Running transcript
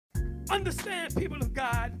Understand, people of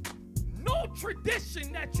God, no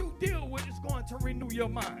tradition that you deal with is going to renew your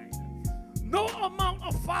mind. No amount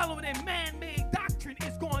of following a man-made doctrine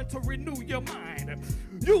is going to renew your mind.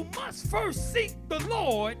 You must first seek the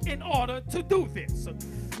Lord in order to do this.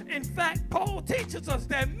 In fact, Paul teaches us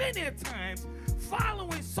that many times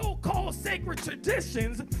following so-called sacred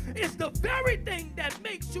traditions is the very thing that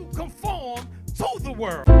makes you conform to the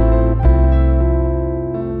world.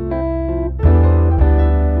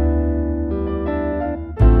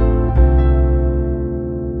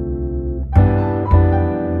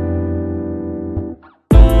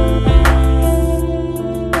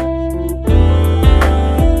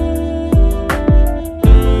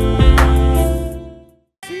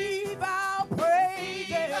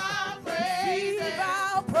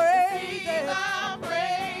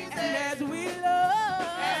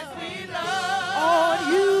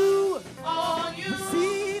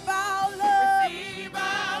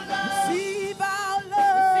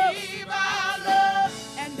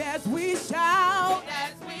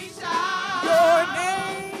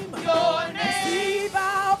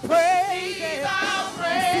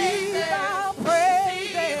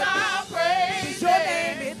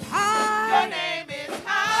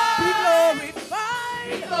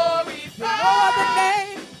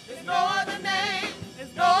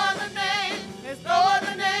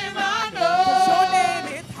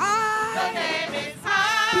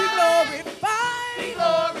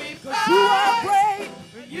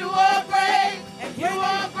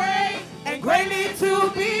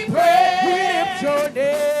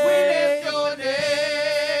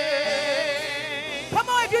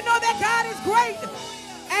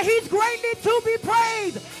 He's greatly to be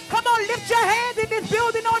praised. Come on, lift your hands in this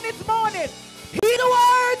building on this morning. He's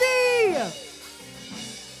worthy.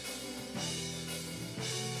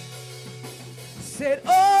 Said,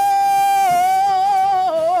 oh,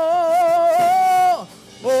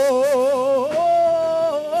 oh,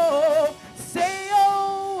 oh, say,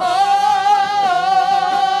 oh, oh,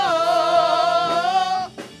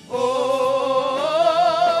 oh,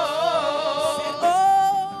 said,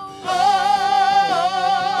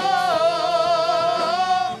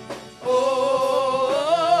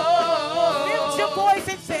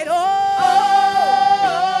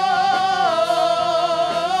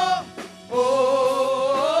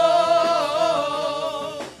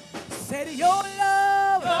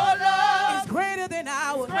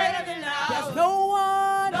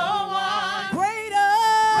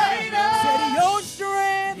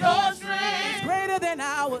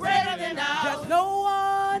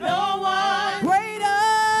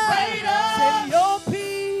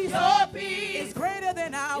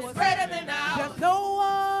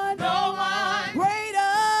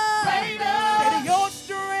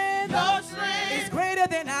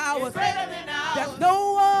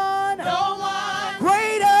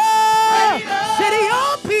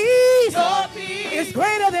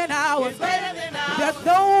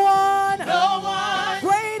 no one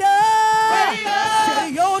greater.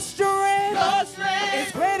 Say your strength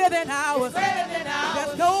is greater than ours.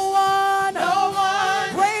 There's no one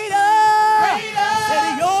greater.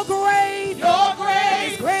 Say your grace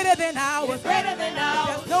is greater than ours. There's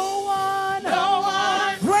no one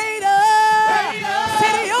greater.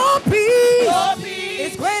 Say your peace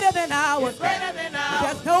is greater than ours.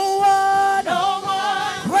 There's no one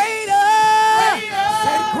greater.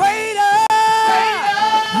 Say greater.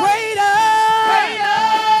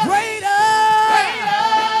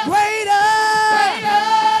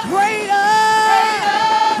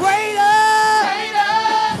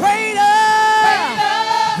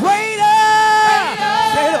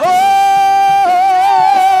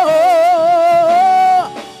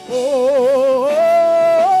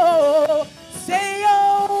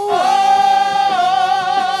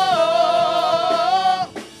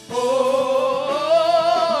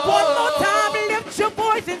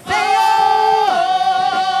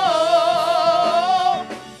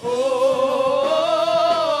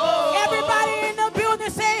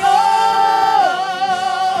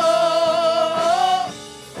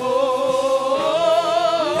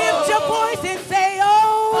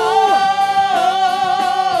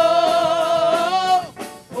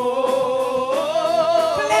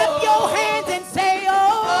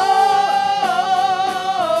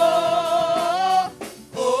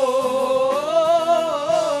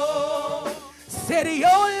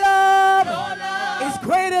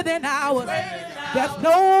 There's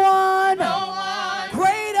no one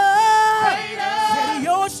greater. Say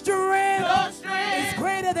your strength is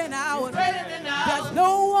greater than ours. There's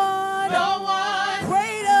no one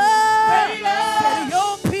greater. Say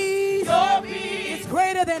your peace is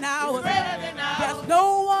greater than ours. There's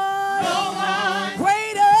no one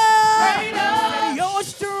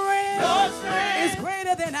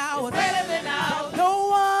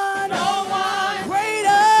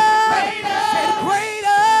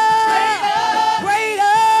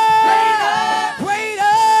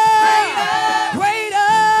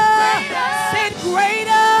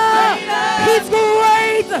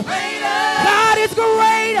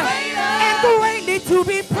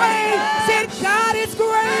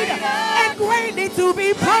to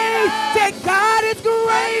be praised. Say, God is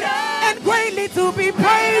great and greatly to be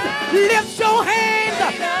praised. Lift your hand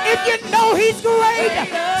if you know he's great.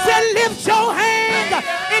 Say, lift your hand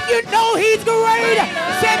if you know he's great.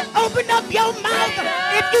 Say, open up your mouth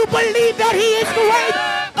if you believe that he is great.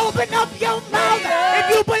 Open up your mouth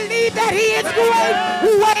if you believe that he is great.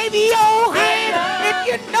 Wave your hand if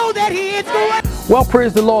you know that he is great. Well,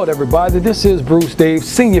 praise the Lord, everybody. This is Bruce Dave,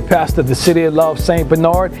 Senior Pastor of the City of Love, St.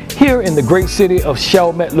 Bernard, here in the great city of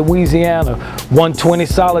Chalmette, Louisiana, 120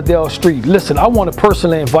 Soledale Street. Listen, I want to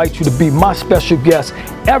personally invite you to be my special guest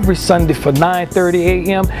every Sunday for 9:30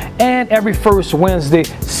 a.m. and every first Wednesday,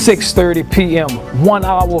 6:30 p.m. 1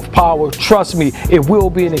 hour of power. Trust me, it will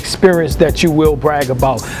be an experience that you will brag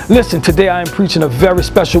about. Listen, today I am preaching a very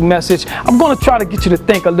special message. I'm going to try to get you to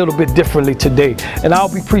think a little bit differently today, and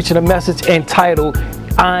I'll be preaching a message entitled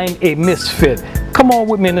I'm a Misfit. Come on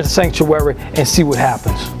with me in the sanctuary and see what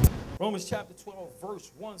happens. Romans chapter 12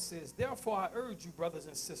 verse 1 says, therefore I urge you, brothers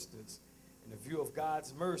and sisters, in the view of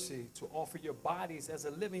God's mercy, to offer your bodies as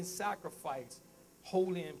a living sacrifice,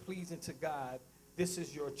 holy and pleasing to God. This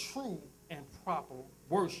is your true and proper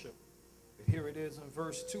worship. But here it is in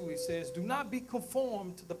verse 2. He says, do not be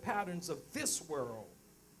conformed to the patterns of this world,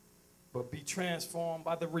 but be transformed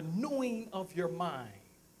by the renewing of your mind.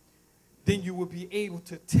 Then you will be able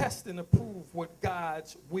to test and approve what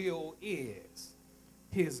God's will is,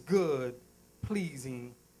 his good,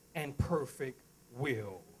 pleasing, and perfect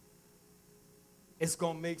will. It's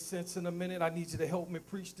going to make sense in a minute. I need you to help me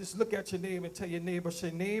preach this. Look at your neighbor and tell your neighbor,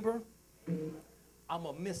 say, neighbor, I'm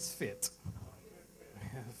a misfit.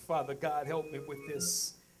 Father God, help me with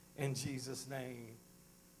this in Jesus' name.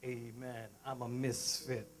 Amen. I'm a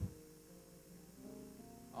misfit.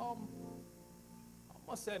 I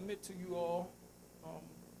must admit to you all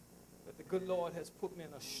that the good Lord has put me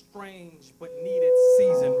in a strange but needed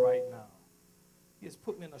season right now. He has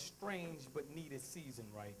put me in a strange but needed season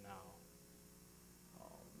right now.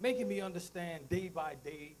 Making me understand day by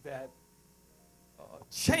day that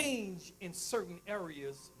change in certain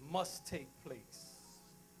areas must take place.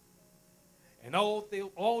 And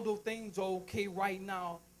although things are okay right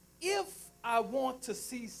now, if I want to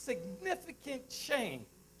see significant change,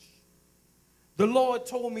 the Lord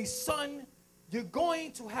told me, son, you're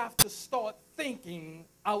going to have to start thinking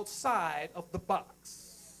outside of the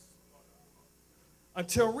box.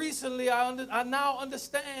 Until recently, I now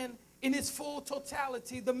understand in its full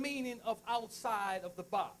totality the meaning of outside of the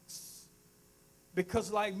box.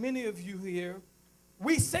 Because like many of you here,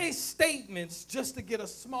 we say statements just to get a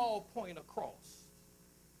small point across.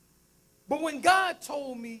 But when God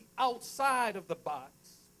told me outside of the box,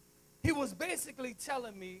 he was basically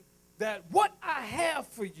telling me that what I have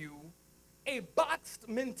for you, a boxed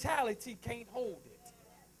mentality can't hold it.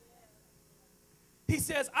 He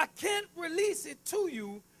says, I can't release it to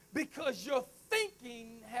you because your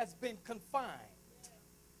thinking has been confined.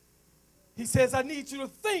 He says, I need you to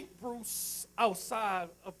think, Bruce, outside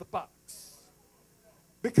of the box.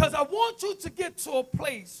 Because I want you to get to a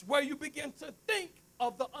place where you begin to think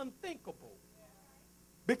of the unthinkable.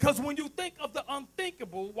 Because when you think of the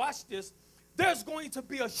unthinkable, watch this, there's going to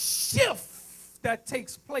be a shift that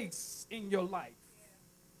takes place in your life.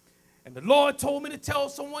 And the Lord told me to tell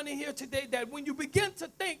someone in here today that when you begin to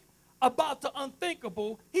think about the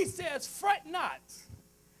unthinkable, he says, fret not,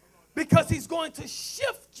 because he's going to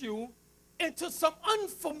shift you into some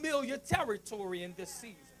unfamiliar territory in this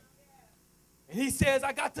season. And he says,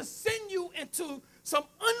 I got to send you into some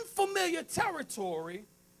unfamiliar territory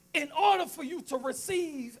in order for you to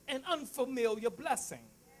receive an unfamiliar blessing.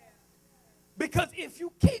 Because if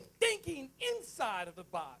you keep thinking inside of the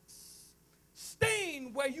box,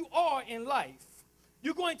 staying where you are in life,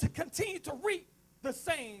 you're going to continue to reap the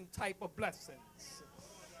same type of blessings.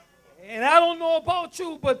 And I don't know about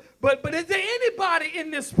you, but is there anybody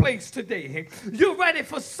in this place today? You're ready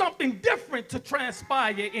for something different to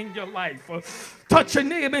transpire in your life. Touch your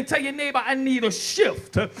neighbor and tell your neighbor, I need a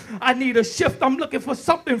shift. I need a shift. I'm looking for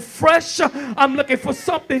something fresh. I'm looking for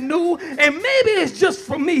something new. And maybe it's just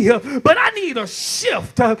for me, but I need a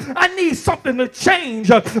shift. I need something to change.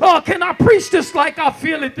 Oh, can I preach this like I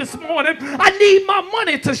feel it this morning? I need my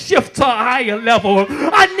money to shift to a higher level.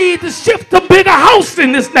 I need to shift to a bigger house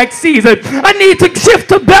in this next season. I need to shift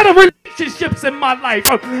to better relationships in my life.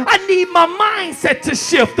 I need my mindset to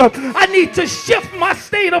shift. I need to shift my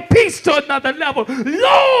state of peace to another level.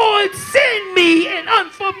 Lord, send me an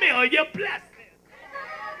unfamiliar blessing.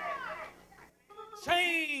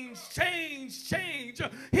 Change, change, change.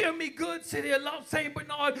 Hear me good, City of Love, St.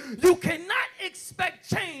 Bernard. You cannot expect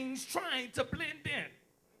change trying to blend in.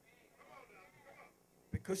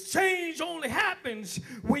 Because change only happens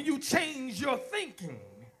when you change your thinking.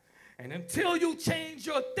 And until you change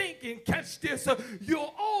your thinking, catch this,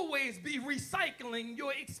 you'll always be recycling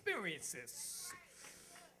your experiences.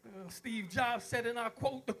 Steve Jobs said in our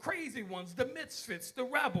quote, the crazy ones, the misfits, the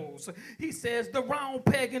rebels. He says the round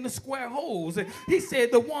peg in the square holes. He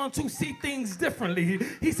said the ones who see things differently.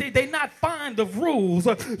 He said they're not fond of rules.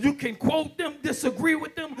 You can quote them, disagree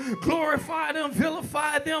with them, glorify them,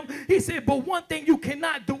 vilify them. He said, but one thing you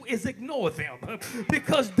cannot do is ignore them.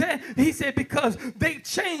 Because he said, because they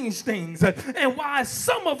change things. And while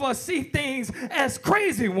some of us see things as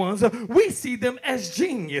crazy ones, we see them as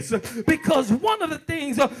genius. Because one of the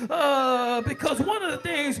things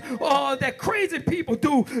that crazy people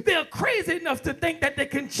do, they're crazy enough to think that they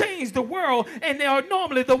can change the world, and they are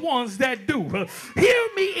normally the ones that do. Hear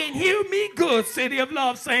me and hear me good, City of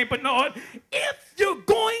Love, St. Bernard. If you're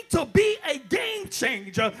going to be a game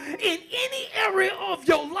changer in any area of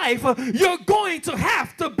your life, you're going to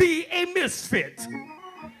have to be a misfit.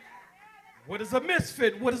 What is a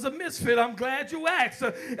misfit? What is a misfit? I'm glad you asked.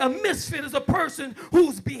 A misfit is a person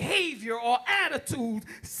whose behavior or attitude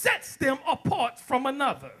sets them apart from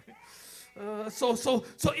another. So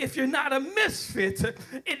if you're not a misfit,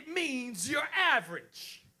 it means you're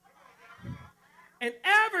average. And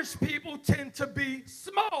average people tend to be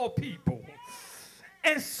small people.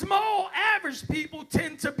 And small average people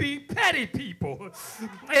tend to be petty people.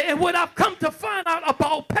 And what I've come to find out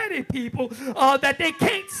about petty people, that they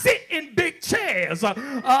can't sit in big chairs.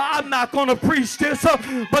 I'm not going to preach this,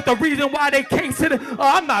 but the reason why they can't sit,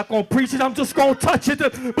 I'm not going to preach it, I'm just going to touch it.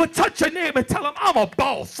 But touch your neighbor and tell them, I'm a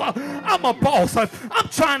boss. I'm a boss. I'm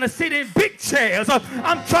trying to sit in big chairs.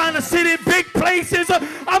 I'm trying to sit in big places.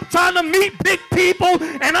 I'm trying to meet big people,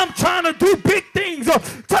 and I'm trying to do big things.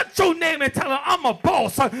 Touch your neighbor and tell them, I'm a boss.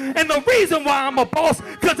 And the reason why I'm a boss,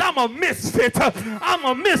 because I'm a misfit. I'm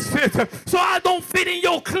a misfit. So I don't fit in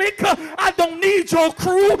your clique. I don't need your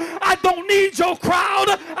crew. I don't need your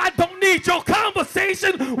crowd. I don't need your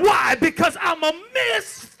conversation. Why? Because I'm a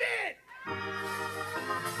misfit.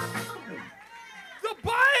 The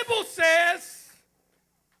Bible says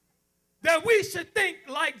that we should think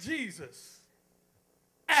like Jesus.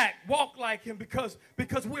 Act, walk like him, because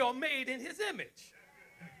we are made in his image.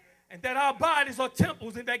 And that our bodies are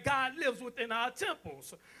temples, and that God lives within our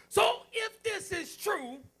temples. So if this is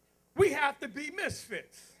true, we have to be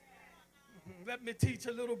misfits. Let me teach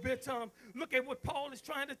a little bit. Look at what Paul is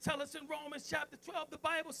trying to tell us in Romans chapter 12. The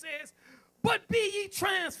Bible says, but be ye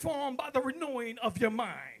transformed by the renewing of your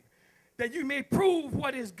mind, that you may prove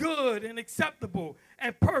what is good and acceptable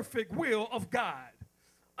and perfect will of God.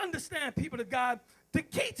 Understand, people of God, the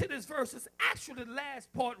key to this verse is actually the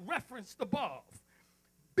last part referenced above.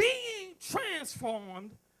 Being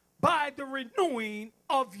transformed by the renewing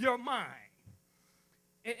of your mind.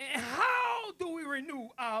 And how do we renew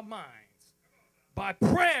our minds? By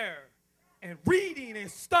prayer and reading and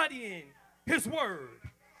studying his word.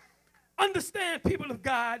 Understand, people of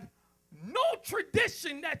God, no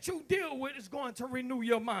tradition that you deal with is going to renew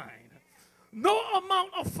your mind. No amount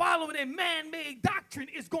of following a man-made doctrine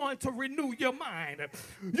is going to renew your mind.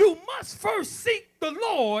 You must first seek the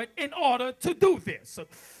Lord in order to do this.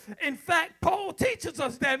 In fact, Paul teaches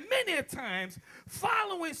us that many times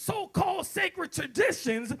following so-called sacred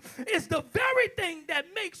traditions is the very thing that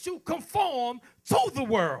makes you conform to the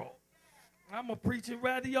world. I'm going to preach it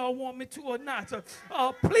whether y'all want me to or not.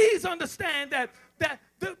 Please understand that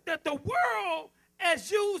the world,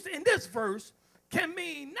 as used in this verse, can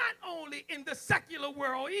mean not only in the secular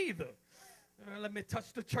world either. Let me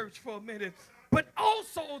touch the church for a minute. But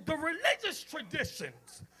also the religious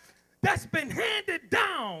traditions that's been handed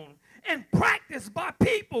down and practiced by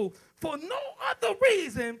people for no other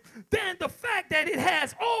reason than the fact that it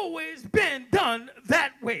has always been done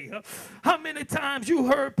that way. How many times you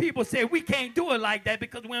heard people say, we can't do it like that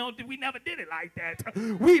because we never did it like that.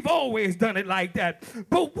 We've always done it like that.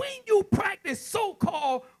 But when you practice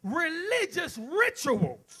so-called religious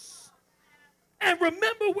rituals, and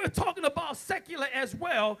remember we're talking about secular as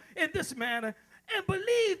well in this manner, and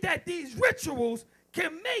believe that these rituals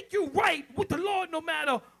can make you right with the Lord no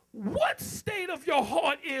matter what state of your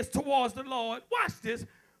heart is towards the Lord. Watch this.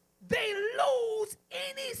 They lose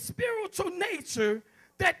any spiritual nature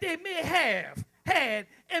that they may have had,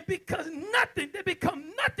 and because they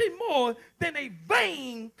become nothing more than a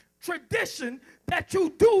vain tradition that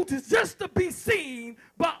you do just to be seen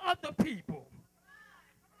by other people.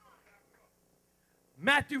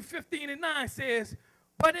 Matthew 15:9 says,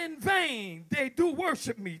 but in vain they do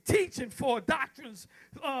worship me, teaching for doctrines,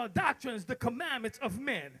 the commandments of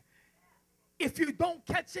men. If you don't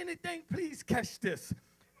catch anything, please catch this.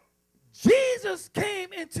 Jesus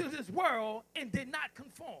came into this world and did not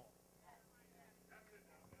conform.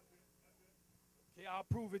 Okay, I'll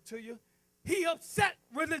prove it to you. He upset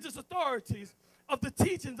religious authorities of the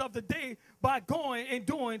teachings of the day by going and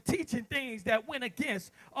teaching things that went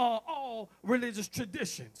against all religious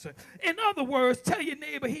traditions. In other words, tell your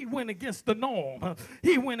neighbor he went against the norm.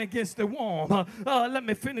 He went against the norm. Let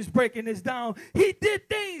me finish breaking this down. He did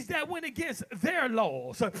things that went against their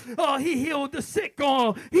laws. He healed the sick.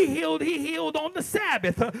 He healed on the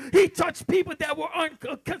Sabbath. He touched people that were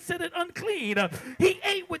considered unclean. He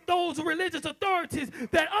ate with those religious authorities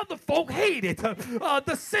that other folk hated.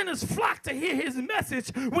 The sinners flocked to hear his message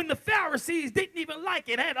when the Pharisees didn't even like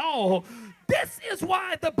it at all. This is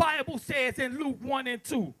why the Bible says in Luke 1 and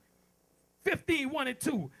 2, 15, 1 and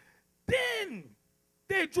 2, then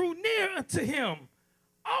they drew near unto him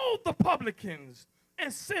all the publicans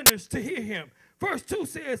and sinners to hear him. Verse 2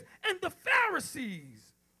 says, and the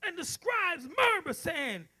Pharisees and the scribes murmured,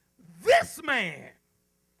 saying, this man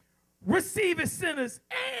receiveth sinners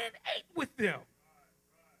and ate with them.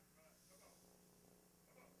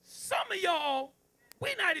 Some of y'all,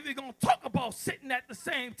 we're not even going to talk about sitting at the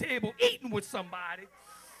same table eating with somebody.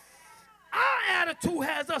 Our attitude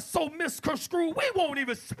has us so misconstrued, we won't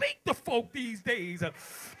even speak to folk these days.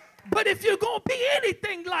 But if you're going to be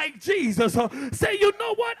anything like Jesus, say, you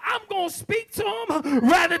know what? I'm going to speak to them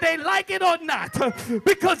whether they like it or not.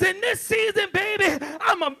 Because in this season, baby,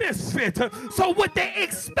 I'm a misfit. So what they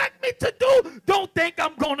expect me to do, don't think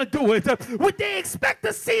I'm going to do it. What they expect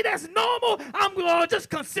to see that's normal, I'm going to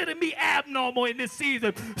just consider me abnormal in this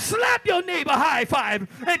season. Slap your neighbor high five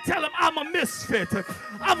and tell him I'm a misfit.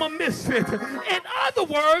 I'm a misfit. In other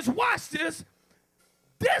words, watch this.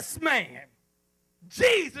 This man,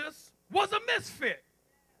 Jesus, was a misfit.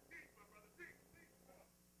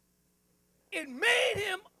 It made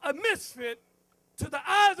him a misfit to the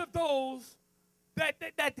eyes of those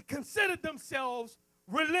that considered themselves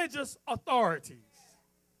religious authorities.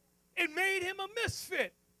 It made him a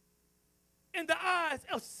misfit in the eyes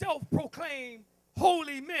of self-proclaimed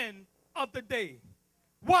holy men of the day.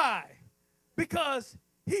 Why? Because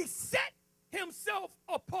he set himself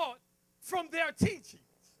apart from their teaching.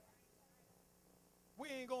 We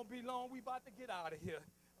ain't going to be long. We about to get out of here.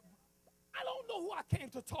 I don't know who I came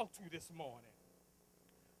to talk to this morning.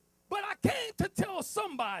 But I came to tell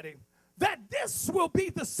somebody that this will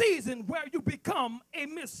be the season where you become a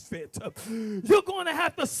misfit. You're going to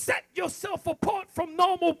have to set yourself apart from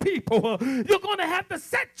normal people. You're going to have to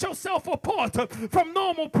set yourself apart from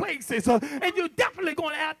normal places. And you're definitely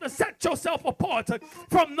going to have to set yourself apart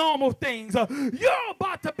from normal things. You're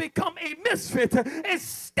about to become a misfit and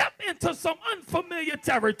step into some unfamiliar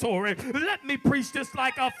territory. Let me preach this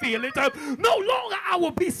like I feel it. No longer I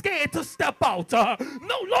will be scared to step out.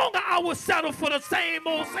 No longer I will settle for the same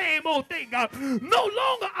old thing. No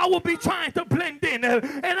longer I will be trying to blend in, and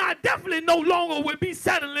I definitely no longer will be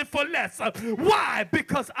settling for less. Why?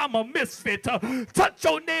 Because I'm a misfit. Touch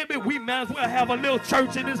your neighbor. We might as well have a little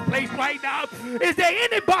church in this place right now. Is there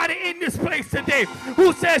anybody in this place today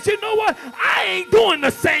who says, you know what? I ain't doing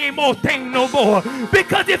the same old thing no more?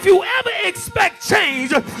 Because if you ever expect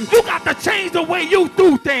change, you got to change the way you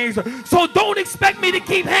do things. So don't expect me to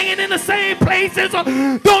keep hanging in the same places.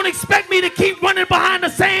 Don't expect me to keep running behind the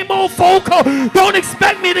same old folk. Don't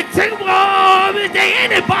expect me to take, is there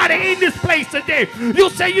anybody in this place today? You'll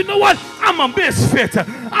say, you know what? I'm a misfit.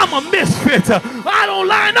 I'm a misfit. I don't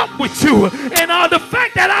line up with you. And the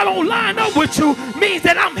fact that I don't line up with you means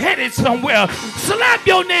that I'm headed somewhere. Slap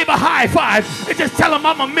your neighbor high five and just tell him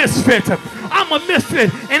I'm a misfit. I'm a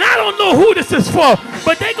misfit. And I don't know who this is for,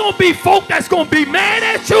 but they're going to be folk that's going to be mad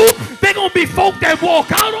at you. They're going to be folk that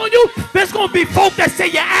walk out on you. There's going to be folk that say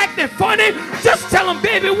you're acting funny. Just tell them,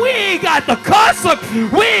 baby, we ain't got the cuss.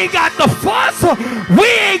 We ain't got the fuss. We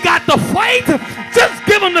ain't got the fight. Just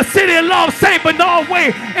give them the City of Love St. Bernard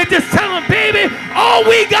way and just tell them, baby, all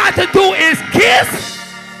we got to do is kiss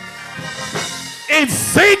and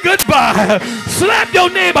say goodbye. Slap your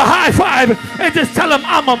neighbor high five and just tell them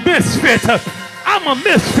I'm a misfit. I'm a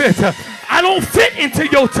misfit. I don't fit into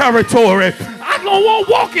your territory. I don't want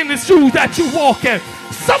to walk in the shoes that you walk in.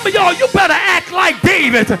 Some of y'all, you better act like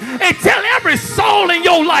David and tell every soul in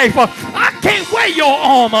your life, I can't wear your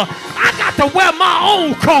armor. I got to wear my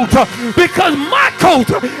own coat because my coat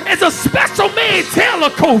is a special made tailor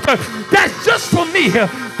coat that's just for me.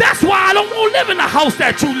 That's why I don't want to live in the house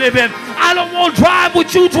that you live in. I don't want to drive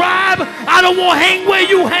what you drive. I don't want to hang where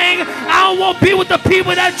you hang. I don't want to be with the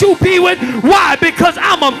people that you be with. Why? Because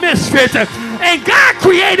I'm a misfit. And God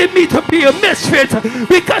created me to be a misfit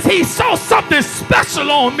because he saw something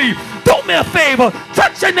special on me. Do me a favor,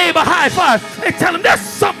 touch your neighbor, high five, and tell him there's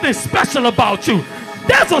something special about you.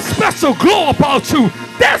 There's a special glow about you.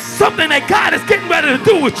 There's something that God is getting ready to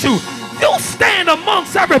do with you. You stand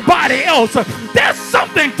amongst everybody else. There's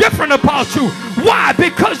something different about you. Why?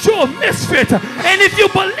 Because you're a misfit. And if you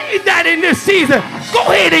believe that in this season, go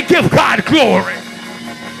ahead and give God glory.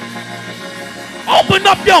 Open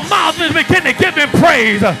up your mouth and begin to give him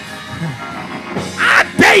praise. I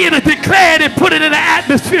dare you to declare it and put it in the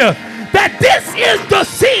atmosphere that this is the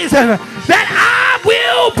season that I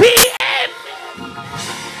will be in.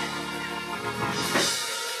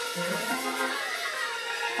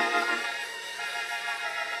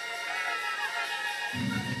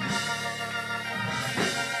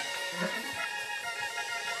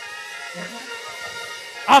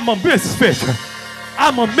 I'm a misfit.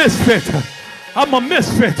 I'm a misfit. I'm a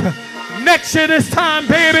misfit. Next year this time,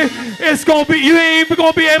 baby, it's gonna be, you ain't even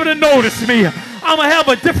gonna be able to notice me. I'm gonna have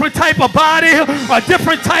a different type of body, a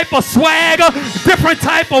different type of swagger, different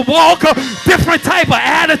type of walk, different type of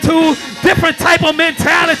attitude, different type of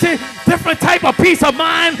mentality, different type of peace of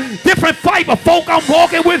mind, different type of folk I'm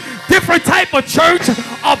walking with, different type of church,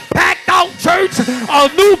 a packed out church, a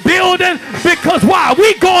new building. Because why?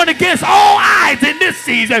 We going against all odds in this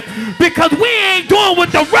season because we ain't doing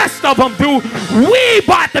what the rest of them do. We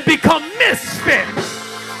about to become misfits.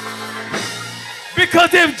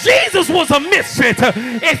 Because if Jesus was a misfit,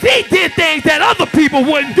 if he did things that other people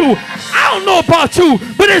wouldn't do, I don't know about you,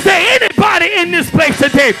 but is there anybody in this place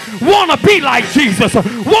today want to be like Jesus,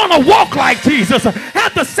 want to walk like Jesus,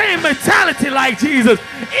 have the same mentality like Jesus?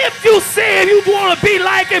 If you say you want to be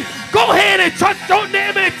like him, go ahead and touch your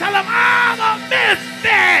neighbor and tell him, I'm a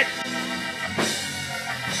misfit.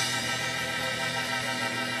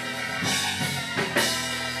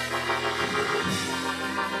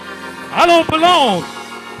 I don't belong.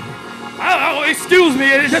 Excuse me,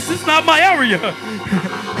 this is not my area.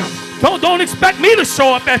 Don't expect me to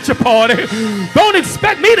show up at your party. Don't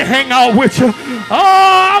expect me to hang out with you. Oh,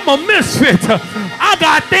 I'm a misfit. I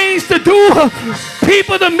got things to do,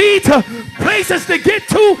 people to meet, places to get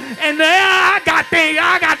to, and I got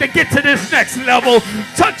to get to this next level.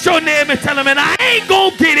 Touch your neighbor and tell him, and I ain't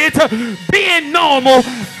gonna get it being normal.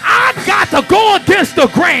 I got to go against the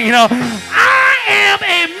grain. I am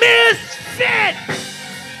a misfit.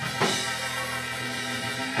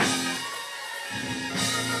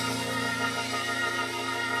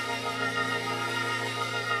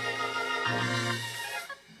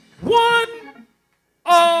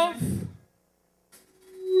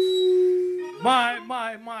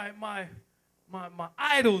 One of my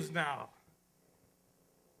idols now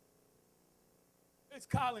is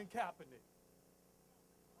Colin Kaepernick.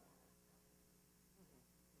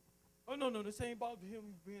 Oh, no, this ain't about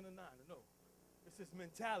him being a Niner. No, it's his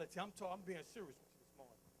mentality. I'm being serious with you this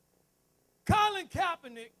morning. Colin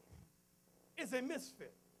Kaepernick is a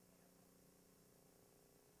misfit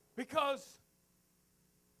because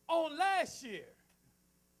on last year,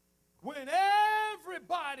 when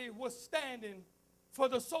everybody was standing for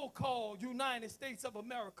the so-called United States of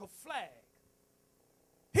America flag,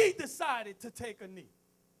 he decided to take a knee.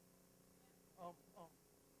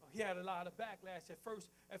 He had a lot of backlash at first.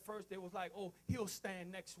 At first, they was like, oh, he'll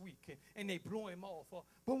stand next week, and they blew him off.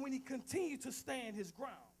 But when he continued to stand his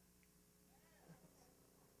ground,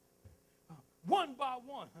 one by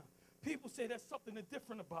one, people say there's something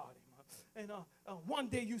different about him. And one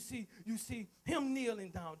day you see him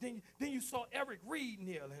kneeling down. Then you saw Eric Reed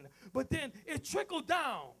kneeling. But then it trickled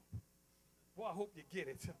down. Boy, I hope you get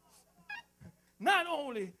it. Not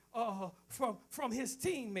only from his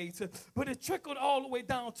teammates, but it trickled all the way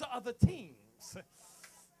down to other teams.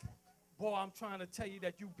 Boy, I'm trying to tell you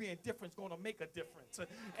that you being different is going to make a difference.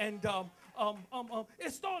 And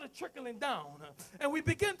it started trickling down. And we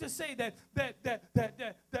begin to say that the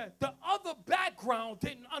other background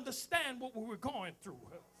didn't understand what we were going through.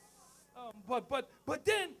 But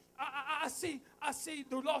then I see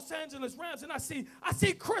the Los Angeles Rams, and I see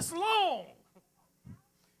Chris Long.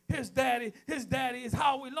 His daddy is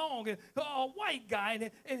Howie Long, and a white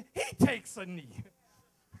guy, and he takes a knee.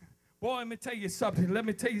 Boy, let me tell you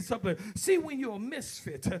something. See, when you're a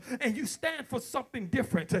misfit and you stand for something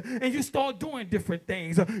different and you start doing different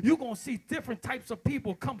things, you're going to see different types of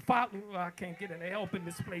people come follow. I can't get any help in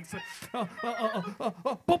this place. But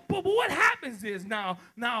what happens is now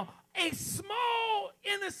a small,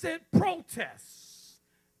 innocent protest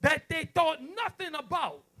that they thought nothing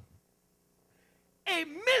about, a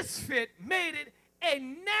misfit made it a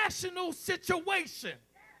national situation.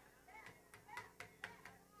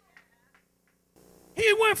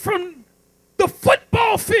 He went from the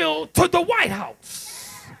football field to the White House.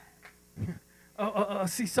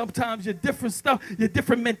 See, sometimes your different stuff, your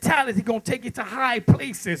different mentality gonna take you to high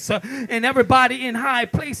places, and everybody in high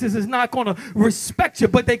places is not gonna respect you,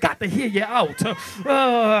 but they got to hear you out.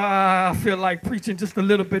 I feel like preaching just a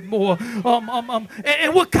little bit more.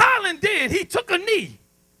 And what Colin did, he took a knee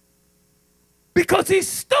because he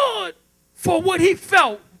stood for what he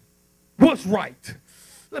felt was right.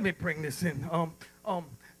 Let me bring this in.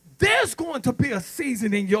 There's going to be a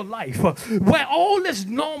season in your life where all this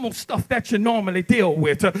normal stuff that you normally deal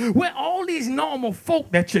with, where all these normal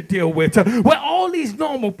folk that you deal with, where all these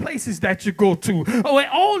normal places that you go to, where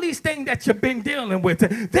all these things that you've been dealing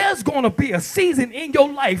with, there's going to be a season in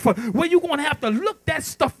your life where you're going to have to look that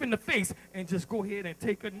stuff in the face and just go ahead and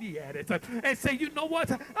take a knee at it and say, you know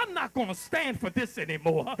what, I'm not going to stand for this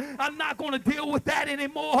anymore. I'm not going to deal with that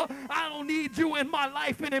anymore. I don't need you in my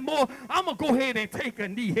life anymore. I'm going to go ahead and take a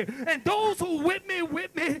knee. And those who with me,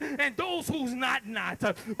 and those who's not.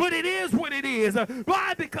 But it is what it is.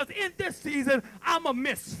 Why? Because in this season, I'm a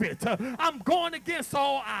misfit. I'm going against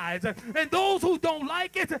all odds. And those who don't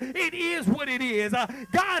like it, it is what it is.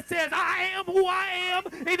 God says, I am who I am,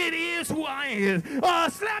 and it is who I am.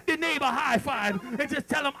 Slap your neighbor high five and just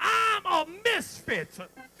tell him, I'm a misfit.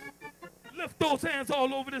 Lift those hands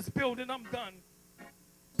all over this building. I'm done.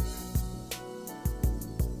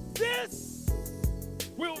 This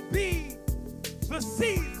will be the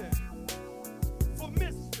season for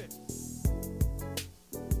misfits.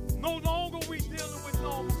 No longer we dealing with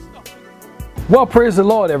normal stuff. Well, praise the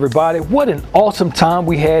Lord, everybody. What an awesome time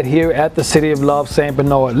we had here at the City of Love, St.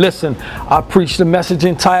 Bernard. Listen, I preached a message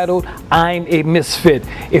entitled, I'm a Misfit.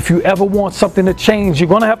 If you ever want something to change, you're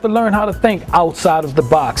going to have to learn how to think outside of the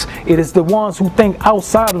box. It is the ones who think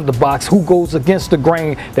outside of the box who goes against the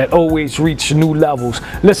grain that always reach new levels.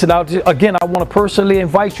 Listen, again, I want to personally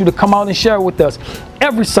invite you to come out and share with us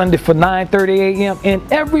every Sunday for 9:30 a.m. and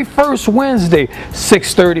every first Wednesday,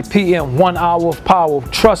 6:30 p.m., 1 hour of power.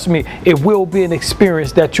 Trust me, it will be an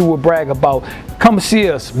experience that you will brag about. Come see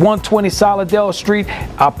us, 120 Soledale Street.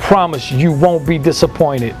 I promise you won't be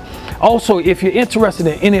disappointed. Also, if you're interested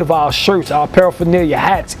in any of our shirts, our paraphernalia,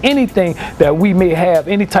 hats, anything that we may have,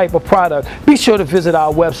 any type of product, be sure to visit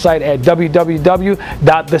our website at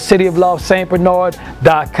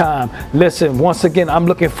www.thecityoflovestbernard.com. Listen, once again, I'm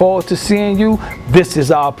looking forward to seeing you. This is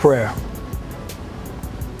our prayer.